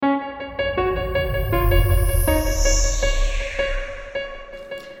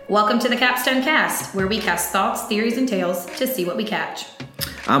Welcome to the Capstone Cast, where we cast thoughts, theories, and tales to see what we catch.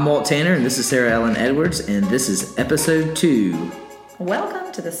 I'm Walt Tanner, and this is Sarah Ellen Edwards, and this is episode 2.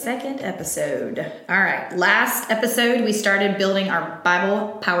 Welcome to the second episode. All right, last episode we started building our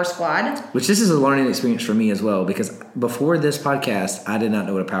Bible Power Squad. Which this is a learning experience for me as well, because before this podcast, I did not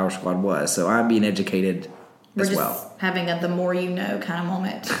know what a Power Squad was, so I'm being educated as well. We're just having a the more you know kind of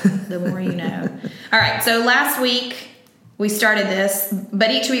moment. The more you know. All right, so last week we started this, but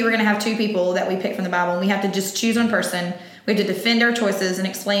each week we're going to have two people that we pick from the Bible, and we have to just choose one person. We have to defend our choices and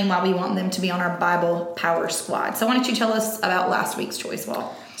explain why we want them to be on our Bible Power Squad. So why don't you tell us about last week's choice,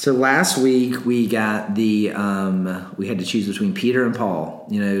 Walt? So last week we got we had to choose between Peter and Paul.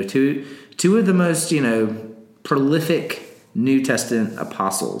 You know, two of the most, prolific New Testament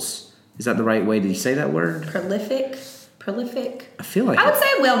apostles. Is that the right way? Did you say that word? Prolific? I feel like I would say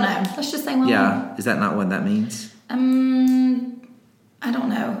well-known. Let's just say well-known. Yeah. Is that not what that means? I don't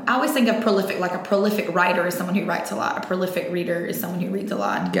know. I always think of prolific, like a prolific writer is someone who writes a lot. A prolific reader is someone who reads a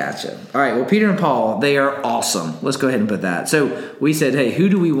lot. Gotcha. All right. Well, Peter and Paul, they are awesome. Let's go ahead and put that. So we said, hey, who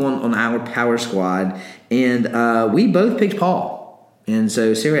do we want on our Power Squad? And we both picked Paul. And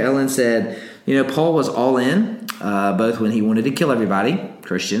so Sarah Ellen said, Paul was all in, both when he wanted to kill everybody,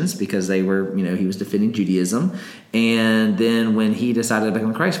 Christians, because they were, he was defending Judaism. And then when he decided to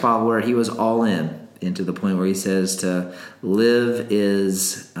become a Christ follower, he was all in. And to the point where he says to live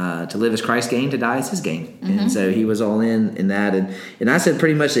is Christ's gain, to die is his gain. Mm-hmm. And so he was all in that. And I said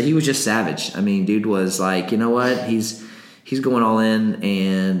pretty much that he was just savage. I mean, dude was like, you know what? He's going all in,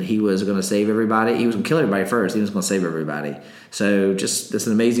 and he was going to save everybody. He was going to kill everybody first. He was going to save everybody. So just that's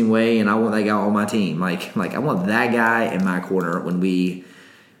an amazing way, and I want that guy on my team. Like I want that guy in my corner when we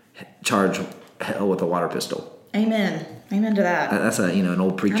charge hell with a water pistol. Amen. Amen to that. That's an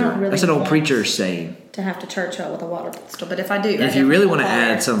old preacher. That's an old preacher saying. To have to charge hell with a water pistol, but if I do, if you really want to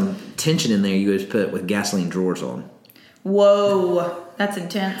add some tension in there, you just put with gasoline drawers on. Whoa, that's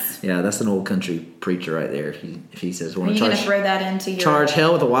intense. Yeah, that's an old country preacher right there. If he says, "Want to charge?" Are you going to throw that into your charge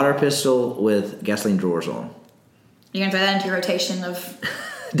hell with a water pistol with gasoline drawers on? You're going to throw that into your rotation of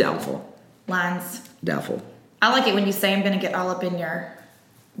doubtful lines. Doubtful. I like it when you say, "I'm going to get all up in your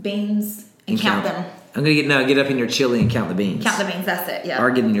beans and count them." I'm going to get up in your chili and count the beans. Count the beans, that's it, yeah.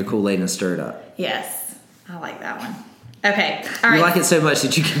 Or get in your Kool-Aid and stir it up. Yes, I like that one. Okay, all right. You like it so much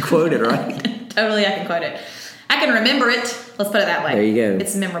that you can quote it, right? Totally, I can quote it. I can remember it. Let's put it that way. There you go.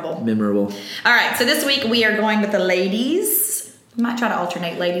 It's memorable. All right, so this week we are going with the ladies. We might try to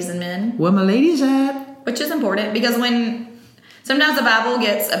alternate ladies and men. Where my ladies at? Which is important, because sometimes the Bible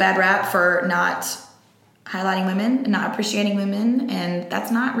gets a bad rap for not highlighting women and not appreciating women, and that's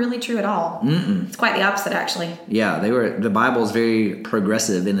not really true at all. Mm-mm. It's quite the opposite, actually. Yeah, the Bible is very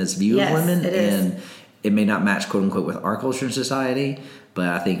progressive in its view of women, it is. And it may not match, quote unquote, with our culture and society, but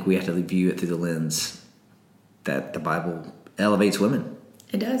I think we have to view it through the lens that the Bible elevates women.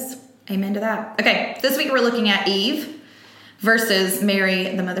 It does. Amen to that. Okay, this week we're looking at Eve versus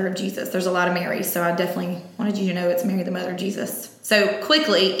Mary, the mother of Jesus. There's a lot of Marys, so I definitely wanted you to know it's Mary, the mother of Jesus. So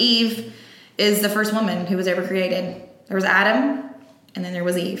quickly, Eve is the first woman who was ever created. There was Adam, and then there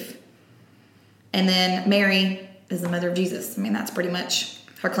was Eve. And then Mary is the mother of Jesus. I mean, that's pretty much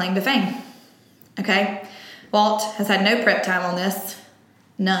her claim to fame. Okay? Walt has had no prep time on this.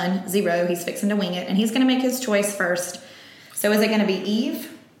 None. 0. He's fixing to wing it, and he's going to make his choice first. So is it going to be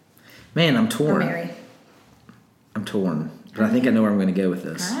Eve? Man, I'm torn. Or Mary? I'm torn. But I think I know where I'm going to go with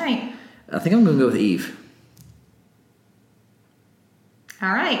this. All right. I think I'm going to go with Eve.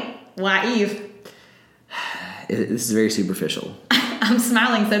 All right. Why Eve? This is very superficial. I'm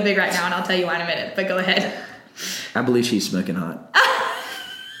smiling so big right now, and I'll tell you why in a minute, but go ahead. I believe she's smoking hot.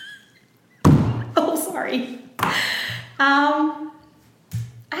 Oh, sorry. I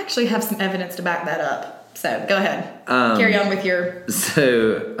actually have some evidence to back that up. So go ahead. Carry on with your...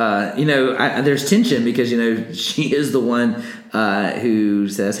 So, there's tension because, she is the one who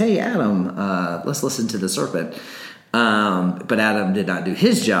says, hey, Adam, let's listen to the serpent. But Adam did not do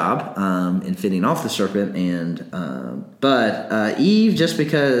his job in fending off the serpent, but Eve, just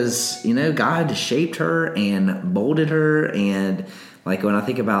because God shaped her and molded her, and like when I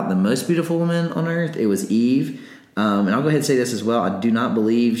think about the most beautiful woman on earth, it was Eve. And I'll go ahead and say this as well. I do not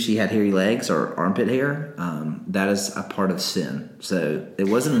believe she had hairy legs or armpit hair. That is a part of sin. So it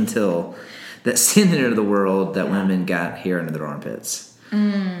wasn't until that sin entered the world that women got hair under their armpits.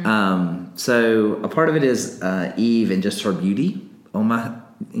 So a part of it is Eve and just her beauty.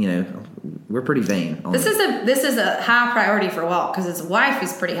 We're pretty vain. This is a high priority for Walt because his wife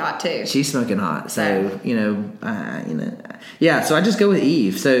is pretty hot too. She's smoking hot, so yeah. So I just go with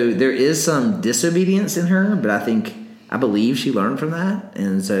Eve. So there is some disobedience in her, but I think I believe she learned from that.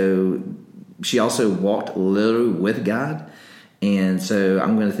 And so she also walked literally with God. And so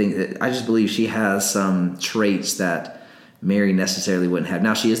I'm going to think that I just believe she has some traits that Mary necessarily wouldn't have.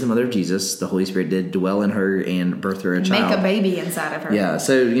 Now, she is the mother of Jesus. The Holy Spirit did dwell in her and birth her a child. Make a baby inside of her. Yeah,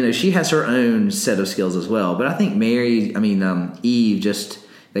 so, she has her own set of skills as well. But I think Eve just,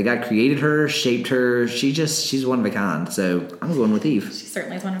 that God created her, shaped her. She's one of a kind. So I'm going with Eve. She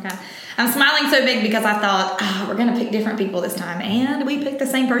certainly is one of a kind. I'm smiling so big because I thought, we're going to pick different people this time. And we picked the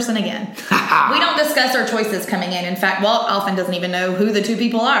same person again. We don't discuss our choices coming in. In fact, Walt often doesn't even know who the two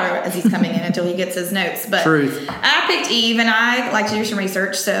people are as he's coming in until he gets his notes. But Truth. I picked Eve, and I like to do some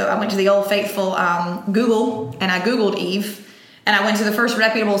research. So I went to the old faithful Google, and I Googled Eve. And I went to the first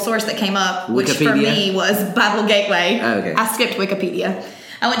reputable source that came up, which for me was Bible Gateway. Oh, okay. I skipped Wikipedia.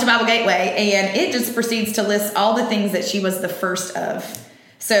 I went to Bible Gateway, and it just proceeds to list all the things that she was the first of.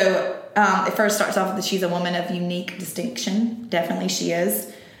 So it first starts off with that she's a woman of unique distinction. Definitely she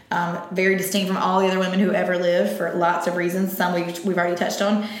is. Very distinct from all the other women who ever lived for lots of reasons. Some we've already touched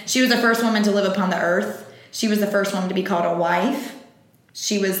on. She was the first woman to live upon the earth. She was the first woman to be called a wife.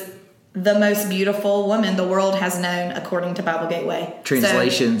 She was the most beautiful woman the world has known, according to Bible Gateway.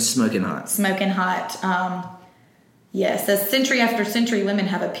 Translation, smoking hot. Smoking hot. Yes, as century after century, women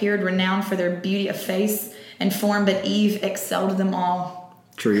have appeared renowned for their beauty of face and form, but Eve excelled them all.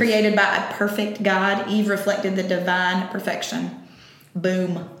 Truth. Created by a perfect God, Eve reflected the divine perfection.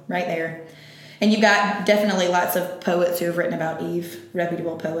 Boom, right there. And you've got definitely lots of poets who have written about Eve,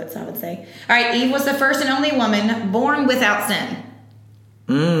 reputable poets, I would say. All right, Eve was the first and only woman born without sin.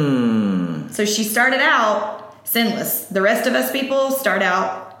 So she started out sinless. The rest of us people start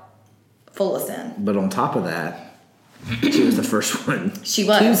out full of sin. But on top of that, she was the first one she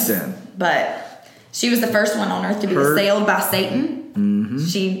was, to sin. But she was the first one on earth to be assailed by Satan. Mm-hmm.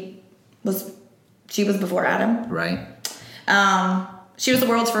 She was before Adam. Right. She was the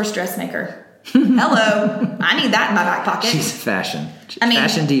world's first dressmaker. Hello. I need that in my back pocket. She's fashion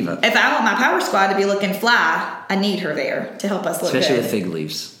diva. If I want my power squad to be looking fly, I need her there to help us look Especially good. with fig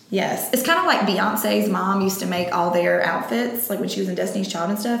leaves. Yes. It's kind of like Beyonce's mom used to make all their outfits, like when she was in Destiny's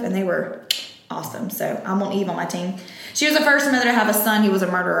Child and stuff, and they were awesome. So I want Eve on my team. She was the first mother to have a son who was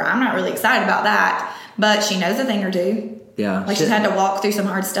a murderer. I'm not really excited about that, but she knows a thing or two. Yeah. Like she's had to walk through some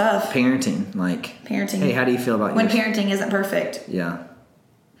hard stuff. Parenting. Hey, how do you feel about when parenting isn't perfect? Yeah.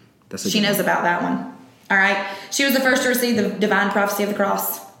 She knows about that one. All right. She was the first to receive the divine prophecy of the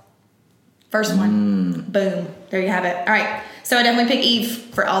cross. First one. Boom. There you have it. All right. So I definitely pick Eve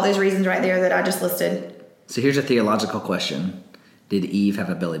for all those reasons right there that I just listed. So here's a theological question. Did Eve have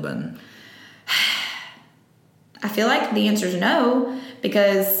a belly button? I feel like the answer is no,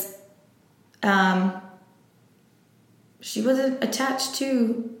 because she wasn't attached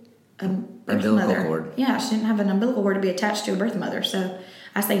to a birth mother. Cord. Yeah, she didn't have an umbilical cord to be attached to a birth mother. So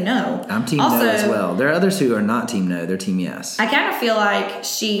I say no. I'm team no as well. There are others who are not team no. They're team yes. I kind of feel like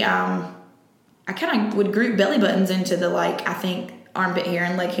she, I kind of would group belly buttons into the, I think armpit hair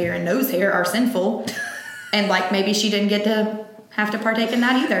and leg hair and nose hair are sinful. And, maybe she didn't get to have to partake in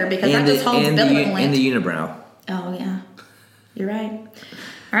that either, because that just holds belly button length. And the unibrow. Oh, yeah. You're right.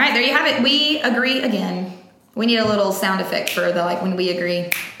 All right, there you have it. We agree again. We need a little sound effect for the, when we agree.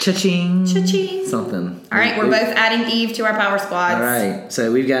 Cha-ching. Cha-ching. Something. All right, we're both adding Eve to our power squads. All right,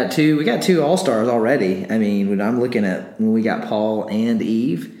 so we got two all-stars already. I mean, when I'm looking at when we got Paul and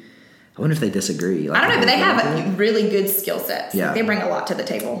Eve, I wonder if they disagree. I don't know, but they have really good skill sets. Yeah. They bring a lot to the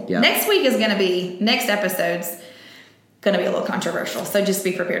table. Yeah. Next episode's going to be a little controversial, so just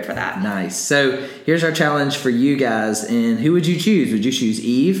be prepared for that. Nice. So here's our challenge for you guys. And who would you choose? Would you choose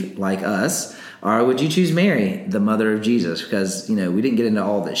Eve, like us? Or would you choose Mary, the mother of Jesus? Because, we didn't get into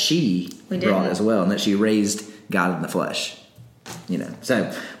all that she brought as well, and that she raised God in the flesh.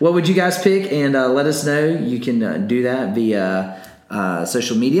 So what would you guys pick? And let us know. You can do that via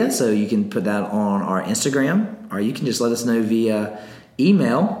social media. So you can put that on our Instagram, or you can just let us know via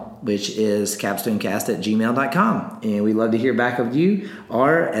email, which is capstonecast@gmail.com. And we'd love to hear back of you.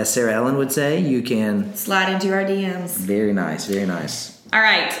 Or, as Sarah Ellen would say, you can slide into our DMs. Very nice, very nice. All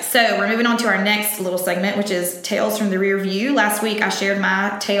right, so we're moving on to our next little segment, which is Tales from the Rear View. Last week, I shared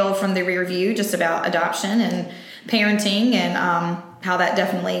my tale from the rear view just about adoption and parenting, and how that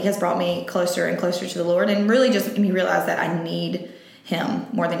definitely has brought me closer and closer to the Lord, and really just made me realize that I need Him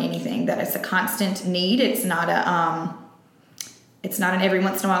more than anything. That it's a constant need. It's not an every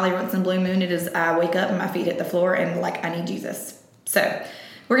once in a while, every once in a blue moon. It is I wake up and my feet hit the floor and I need Jesus. So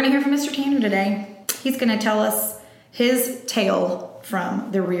we're going to hear from Mr. Tanner today. He's going to tell us his tale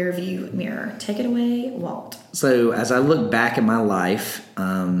from the rear view mirror. Take it away, Walt. So as I look back at my life,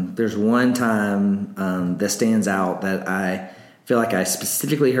 there's one time that stands out that I feel like I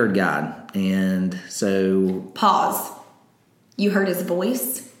specifically heard God. And so... Pause. You heard his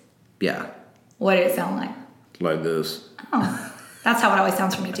voice? Yeah. What did it sound like? Like this. Oh, that's how it always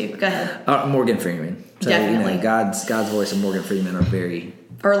sounds for me too. Go ahead. Morgan Freeman. So, Definitely. God's voice and Morgan Freeman are very...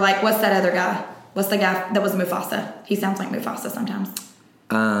 Or like, what's that other guy? What's the guy that was Mufasa? He sounds like Mufasa sometimes.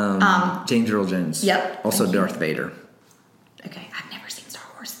 James Earl Jones. Yep. Also Darth Vader. Okay, I've never seen Star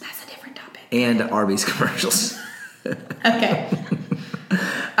Wars. That's a different topic. And Arby's commercials. Okay.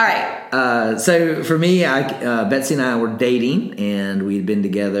 All right. So for me, Betsy and I were dating, and we'd been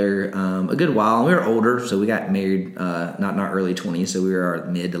together a good while. We were older, so we got married not in our early 20s, so we were our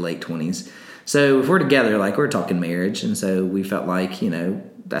mid to late 20s. So if we're together, like, we're talking marriage, and so we felt like,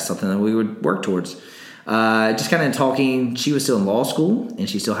 that's something that we would work towards. Just kind of talking. She was still in law school, and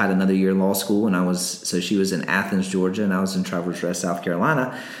she still had another year in law school, and she was in Athens, Georgia, and I was in Travelers Rest, South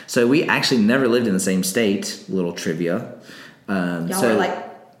Carolina. So we actually never lived in the same state. Little trivia. Y'all were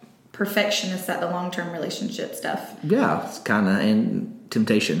like perfectionists at the long-term relationship stuff. Yeah, kind of, and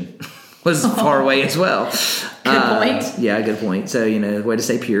temptation was far away as well. Good point. Yeah, good point. So, the way to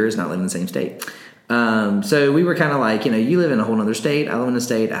stay pure is not live in the same state. So we were kind of like, you live in a whole other state. I live in a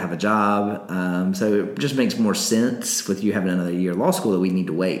state. I have a job. So it just makes more sense with you having another year of law school that we need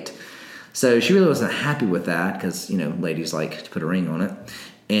to wait. So she really wasn't happy with that because, ladies like to put a ring on it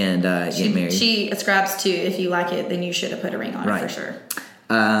and get married. She ascribes to, if you like it, then you should have put a ring on it for sure.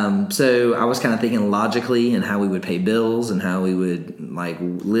 So I was kind of thinking logically and how we would pay bills and how we would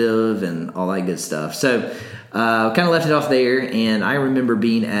live and all that good stuff. So kind of left it off there, and I remember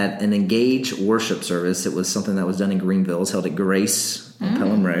being at an Engage worship service. It was something that was done in Greenville. It was held at Grace on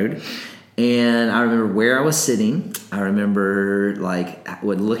Pelham Road. And I remember where I was sitting. I remember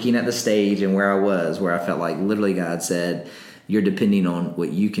looking at the stage and where I was, where I felt like literally God said, "You're depending on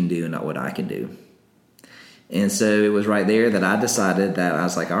what you can do and not what I can do." And so it was right there that I decided that I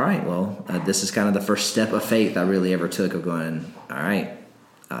was like, all right, well, this is kind of the first step of faith I really ever took of going, all right,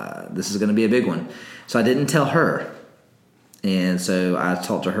 this is going to be a big one. So I didn't tell her. And so I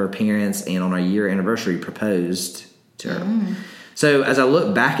talked to her parents, and on our year anniversary proposed to her. So as I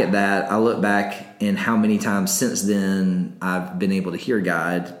look back at that, I look back in how many times since then I've been able to hear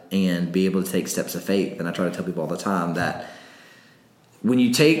God and be able to take steps of faith. And I try to tell people all the time that when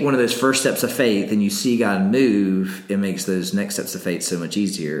you take one of those first steps of faith and you see God move, it makes those next steps of faith so much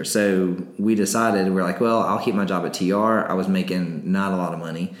easier. So we decided, we're like, well, I'll keep my job at TR. I was making not a lot of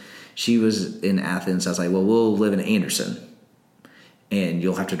money. She was in Athens. I was like, well, we'll live in Anderson. And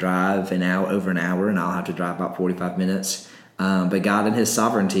you'll have to drive over an hour, and I'll have to drive about 45 minutes. But God in his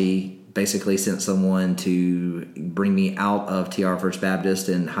sovereignty basically sent someone to bring me out of TR First Baptist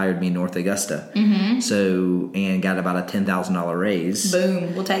and hired me in North Augusta. So, and got about a $10,000 raise.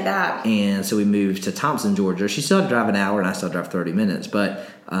 Boom, we'll take that. And so we moved to Thompson, Georgia. She still had to drive an hour, and I still drive 30 minutes. But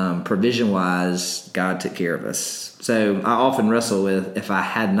provision-wise, God took care of us. So I often wrestle with, if I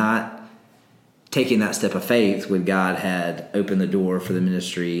had not taken that step of faith, would God had opened the door for the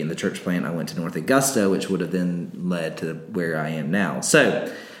ministry and the church plant, I went to North Augusta, which would have then led to where I am now.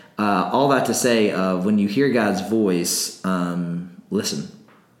 So all that to say, when you hear God's voice, listen.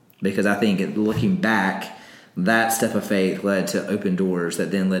 Because I think looking back, that step of faith led to open doors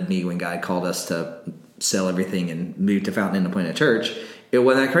that then led me when God called us to sell everything and move to Fountain Inn and plant a church. It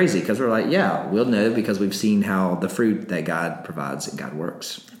wasn't that crazy because we're like, yeah, we'll know because we've seen how the fruit that God provides and God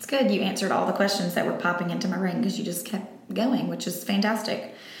works. That's good. You answered all the questions that were popping into my brain because you just kept going, which is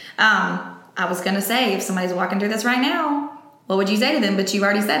fantastic. I was going to say, if somebody's walking through this right now, what would you say to them? But you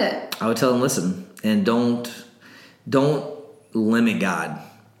already said it. I would tell them, listen, and don't limit God.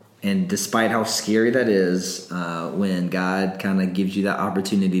 And despite how scary that is, when God kind of gives you that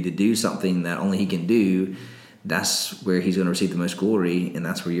opportunity to do something that only he can do, that's where he's going to receive the most glory, and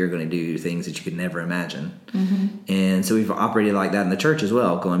that's where you're going to do things that you could never imagine. And so we've operated like that in the church as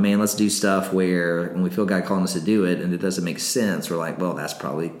well, going, man, let's do stuff where when we feel God calling us to do it and it doesn't make sense, we're like, well, that's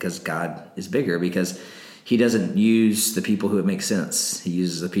probably because God is bigger, because he doesn't use the people who it makes sense. He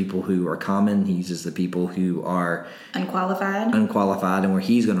uses the people who are common. He uses the people who are unqualified, and where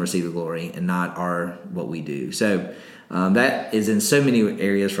he's going to receive the glory and not what we do. So that is in so many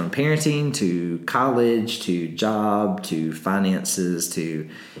areas, from parenting to college to job to finances to,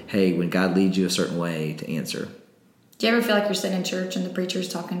 hey, when God leads you a certain way, to answer. Do you ever feel like you're sitting in church and the preacher's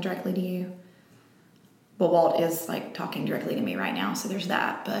talking directly to you? Well, Walt is talking directly to me right now, so there's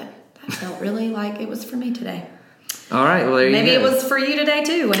that, but that felt really like it was for me today. All right, well, there you go. Maybe it was for you today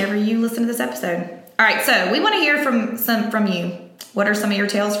too, whenever you listen to this episode. All right, so we want to hear from you. What are some of your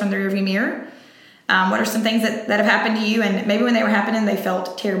tales from the rearview mirror? What are some things that have happened to you? And maybe when they were happening, they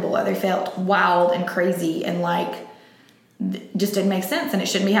felt terrible. Or they felt wild and crazy and like just didn't make sense. And it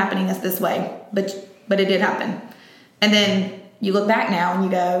shouldn't be happening this way. But it did happen. And then you look back now and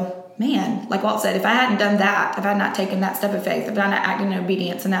you go, man, like Walt said, if I hadn't done that, if I had not taken that step of faith, if I had not acted in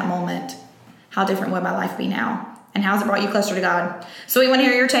obedience in that moment, how different would my life be now? And how has it brought you closer to God? So we want to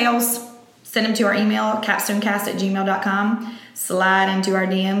hear your tales. Send them to our email, capstonecast@gmail.com. Slide into our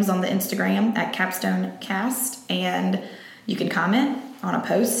DMs on the Instagram at capstonecast. And you can comment on a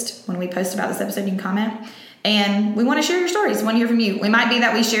post. When we post about this episode, you can comment. And we want to share your stories. We want to hear from you. It might be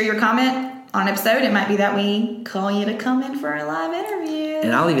that we share your comment on an episode. It might be that we call you to come in for a live interview.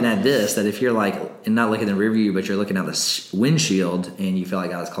 And I'll even add this, that if you're like, and not looking in the rear view, but you're looking out the windshield and you feel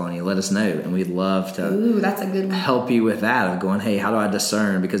like God's calling you, let us know. And we'd love to that's a good one. Help you with that, of going, hey, how do I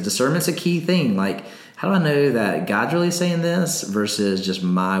discern? Because discernment's a key thing. Like, how do I know that God's really saying this versus just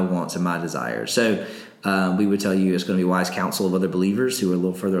my wants and my desires? So we would tell you it's going to be wise counsel of other believers who are a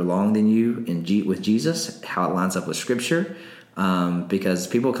little further along than you with Jesus, how it lines up with Scripture. Because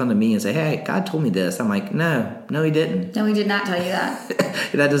people come to me and say, hey, God told me this. I'm like, no, he didn't. No, he did not tell you that.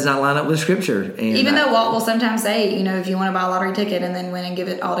 That does not line up with Scripture. And even though Walt will sometimes say, if you want to buy a lottery ticket and then win and give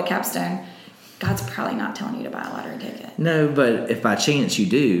it all to Capstone, God's probably not telling you to buy a lottery ticket. No, but if by chance you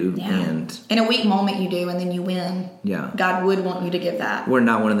do, and in a weak moment you do, and then you win, God would want you to give that. We're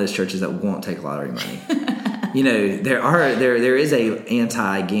not one of those churches that won't take lottery money. There is a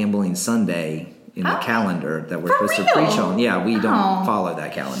anti-gambling Sunday in the calendar that we're supposed to preach on. Yeah, we don't follow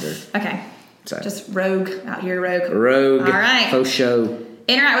that calendar. Okay. So just rogue out here, rogue. Rogue. All right. Faux show.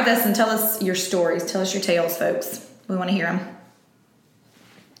 Interact with us and tell us your stories. Tell us your tales, folks. We want to hear them.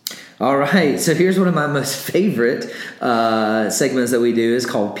 All right. So here's one of my most favorite segments that we do. Is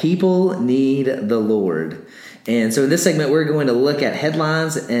called People Need the Lord. And so in this segment, we're going to look at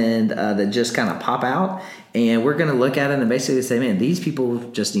headlines and that just kind of pop out. And we're going to look at it and basically say, man, these people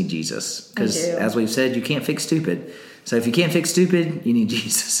just need Jesus. Because as we've said, you can't fix stupid. So if you can't fix stupid, you need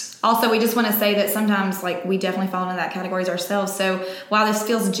Jesus. Also, we just want to say that sometimes we definitely fall into that category ourselves. So while this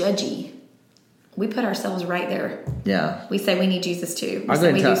feels judgy, we put ourselves right there. Yeah. We say we need Jesus too. I'm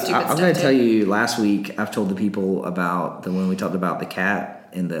going to tell you, last week, I've told the people about when we talked about the cat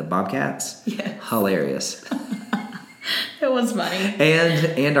and the bobcats. Yeah. Hilarious. It was funny.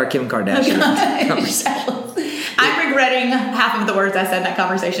 And our Kim Kardashian conversation. I'm regretting half of the words I said in that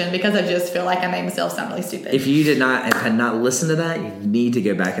conversation because I just feel like I made myself sound really stupid. If you had not listened to that, you need to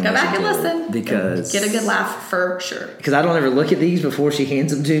go back and listen. Because get a good laugh for sure. Because I don't ever look at these before she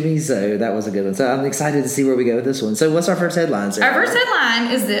hands them to me, so that was a good one. So I'm excited to see where we go with this one. So what's our first headline, Sarah? Our first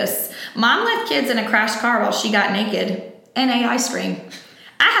headline is this: Mom left kids in a crashed car while she got naked and ate ice cream.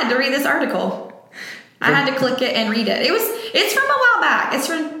 I had to read this article. I had to click it and read it. It's from a while back. It's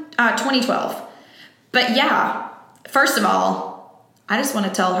from 2012. But yeah, first of all, I just want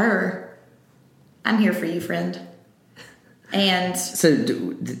to tell her, I'm here for you, friend. And so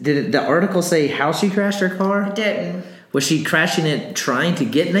did the article say how she crashed her car? It didn't. Was she crashing it trying to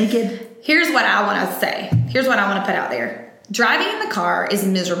get naked? Here's what I want to say. Here's what I want to put out there. Driving in the car is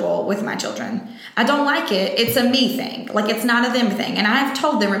miserable with my children. I don't like it. It's a me thing. It's not a them thing. And I've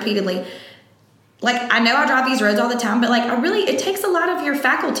told them repeatedly, I know I drive these roads all the time, but it takes a lot of your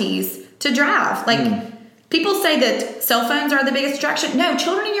faculties to drive. People say that cell phones are the biggest distraction. No,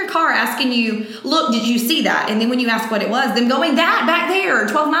 children in your car asking you, look, did you see that? And then when you ask what it was, them going, that back there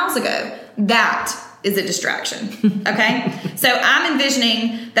 12 miles ago. That is a distraction. Okay? So I'm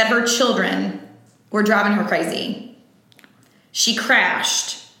envisioning that her children were driving her crazy. She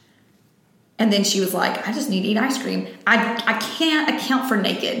crashed. And then she was like, I just need to eat ice cream. I can't account for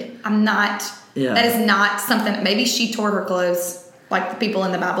naked. I'm not. Yeah. That is not something. Maybe she tore her clothes like the people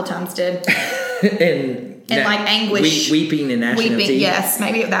in the Bible times did. and anguish. Weeping and gnashing of teeth. Yes.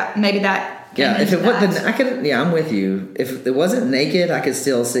 Maybe that. Yeah, if it wasn't, I'm with you. If it wasn't naked, I could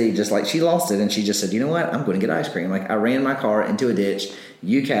still see just she lost it and she just said, you know what? I'm going to get ice cream. I ran my car into a ditch.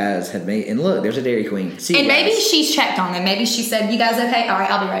 You guys have made, and look, there's a Dairy Queen. And maybe she's checked on them. Maybe she said, you guys okay? All right,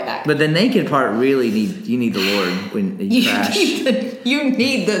 I'll be right back. But the naked part you need the Lord when you crash. You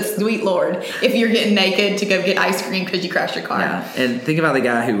need the sweet Lord if you're getting naked to go get ice cream because you crashed your car. Yeah, and think about the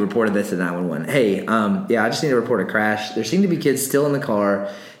guy who reported this to 911. Hey, I just need to report a crash. There seem to be kids still in the car.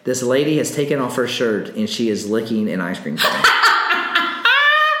 This lady has taken off her shirt and she is licking an ice cream cone.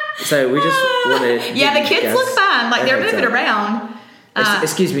 So we just wanted. Yeah, the kids look fine. They're moving around.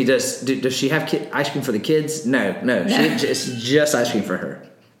 Excuse me, does she have ice cream for the kids? No. It's just ice cream for her.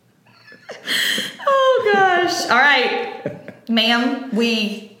 Oh, gosh. All right. Ma'am,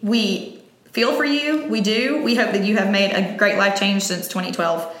 we feel for you. We do. We hope that you have made a great life change since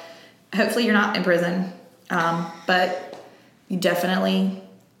 2012. hopefully you're not in prison. But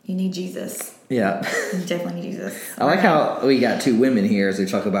you need Jesus. Yeah. You definitely need Jesus. I like how we got two women here as we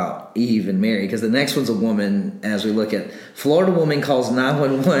talk about Eve and Mary, because the next one's a woman as we look at Florida woman calls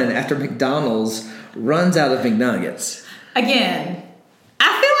 911 after McDonald's runs out of McNuggets. Again,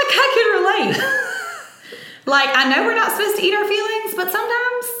 I feel like I could relate. Like, I know we're not supposed to eat our feelings, but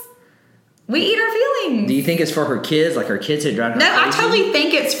sometimes we eat our feelings. Do you think it's for her kids? Like her kids had driven her crazy? No, I totally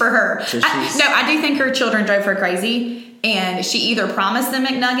think it's for her. So I do think her children drove her crazy, and she either promised them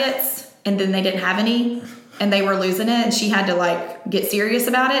McNuggets and then they didn't have any and they were losing it and she had to like get serious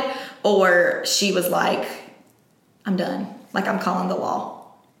about it, or she was like, I'm done. Like, I'm calling the law.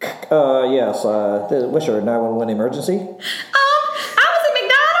 Yes, what's your 911 emergency? I was at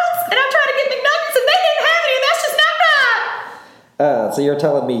McDonald's and I'm trying to get McNuggets and they didn't have any, and that's just not right. So you're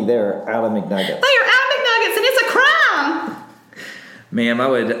telling me they're out of McNuggets? They are out of McNuggets and it's a crime. Ma'am, I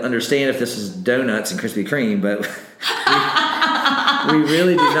would understand if this was donuts and Krispy Kreme, but we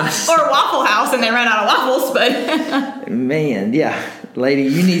really do not. Or Waffle House and they ran out of waffles, but man, yeah, lady,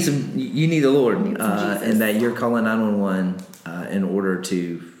 you need the Lord, and that you're calling 911 in order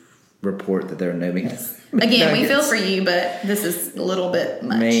to report that there are no McNuggets. Again, we feel for you, but this is a little bit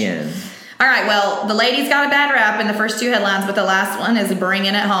much. Man. All right, well, the lady's got a bad rap in the first two headlines, but the last one is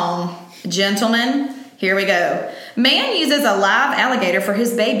bringing it home. Gentlemen, here we go. Man uses a live alligator for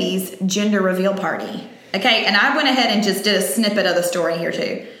his baby's gender reveal party. Okay, and I went ahead and just did a snippet of the story here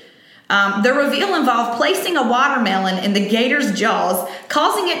too. The reveal involved placing a watermelon in the gator's jaws,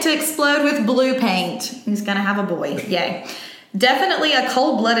 causing it to explode with blue paint. He's going to have a boy. Yay. Definitely a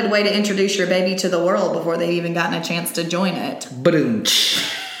cold-blooded way to introduce your baby to the world before they've even gotten a chance to join it. Boom.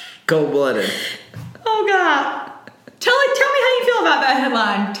 Cold-blooded. Oh, God. Tell me how you feel about that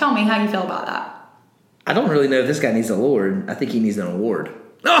headline. Tell me how you feel about that. I don't really know if this guy needs a Lord. I think he needs an award.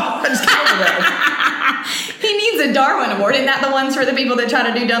 Oh, I just came up with that. He needs a Darwin Award. Isn't that the ones for the people that try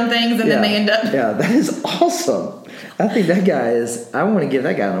to do dumb things and then they end up... Yeah, that is awesome. I think that guy is... I want to give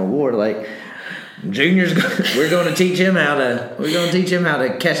that guy an award. Like, Junior's... we're going to teach him how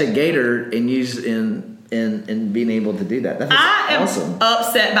to catch a gator and use in being able to do that. That's awesome. I am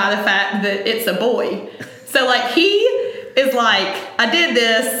upset by the fact that it's a boy. So, like, he is like, I did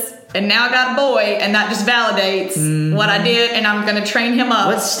this... and now I got a boy, and that just validates what I did, and I'm going to train him up.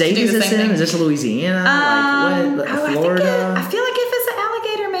 What state is this in? Is this Louisiana? Florida? I feel like if it's an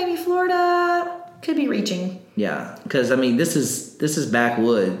alligator, maybe Florida could be reaching. Yeah, because I mean, this is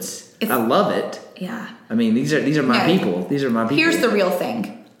backwoods. I love it. Yeah. I mean, these are my people. These are my people. Here's the real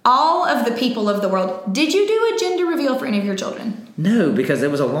thing. All of the people of the world, did you do a gender reveal for any of your children? No, because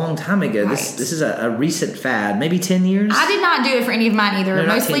it was a long time ago. Right. This is a recent fad, maybe 10 years. I did not do it for any of mine either, no,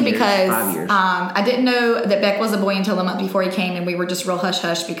 mostly because 5 years. I didn't know that Beck was a boy until a month before he came, and we were just real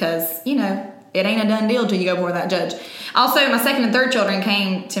hush-hush because, you know, it ain't a done deal till you go before that judge. Also, my second and third children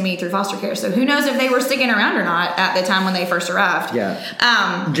came to me through foster care, so who knows if they were sticking around or not at the time when they first arrived.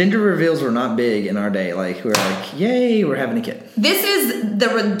 Yeah. Gender reveals were not big in our day. Like, we were like, yay, we're having a kid. This is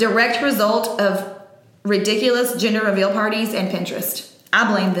the direct result of ridiculous gender reveal parties and Pinterest. I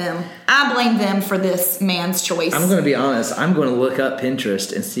blame them. I blame them for this man's choice. I'm going to be honest. I'm going to look up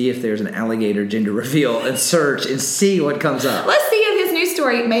Pinterest and see if there's an alligator gender reveal and search and see what comes up. Let's see if his news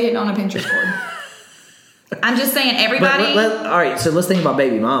story made it on a Pinterest board. I'm just saying, everybody... all right, so let's think about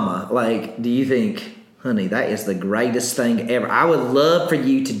baby mama. Like, do you think, honey, that is the greatest thing ever? I would love for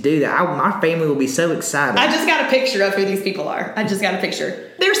you to do that. My family will be so excited. I just got a picture of who these people are. I just got a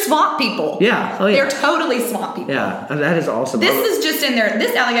picture. They're swamp people. Yeah. Oh, yeah. They're totally swamp people. Yeah, that is awesome. This is just in there.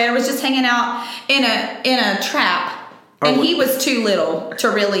 This alligator was just hanging out in a trap. And he was too little to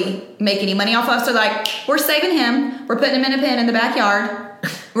really make any money off of. So, like, we're saving him. We're putting him in a pen in the backyard.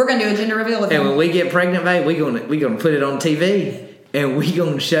 We're going to do a gender reveal with him. And when we get pregnant, babe, we're gonna put it on TV. And we're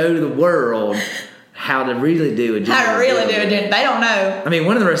going to show the world how to really do a gender reveal. They don't know. I mean,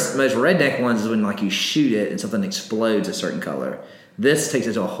 one of the most redneck ones is when, like, you shoot it and something explodes a certain color. This takes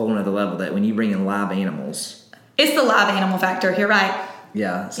it to a whole nother level that when you bring in live animals. It's the live animal factor. You're right.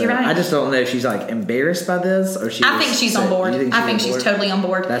 Yeah, so You're right. I just don't know if she's like embarrassed by this or I think she's on board. I think she's totally on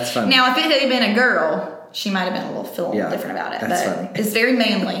board. That's funny. Now, if it had been a girl, she might have been a little different about it. That's but funny. It's very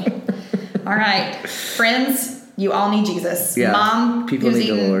manly. All right, friends, you all need Jesus. Yeah. Mom, People who's need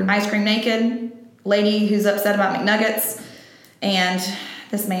the eating Lord. ice cream naked, lady who's upset about McNuggets, and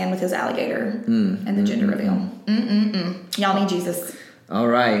this man with his alligator and the gender reveal. Y'all need Jesus. All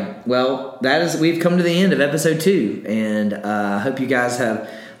right. Well, we've come to the end of episode 2, and I hope you guys have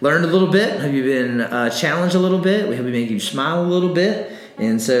learned a little bit. Hope you've been challenged a little bit. We hope we made you smile a little bit.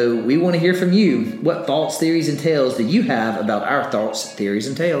 And so we want to hear from you. What thoughts, theories, and tales do you have about our thoughts, theories,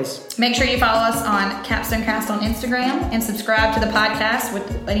 and tales? Make sure you follow us on Capstone Cast on Instagram and subscribe to the podcast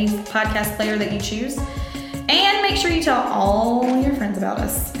with any podcast player that you choose. And make sure you tell all your friends about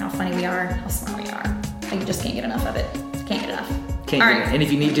us, how funny we are, how smart we are. You just can't get enough of it. Can't get enough. Can't all get right. it. And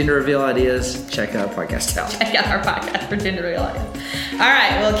if you need gender reveal ideas, check out our podcast out. Check out our podcast for gender reveal ideas. All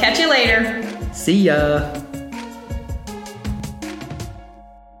right, we'll catch you later. See ya.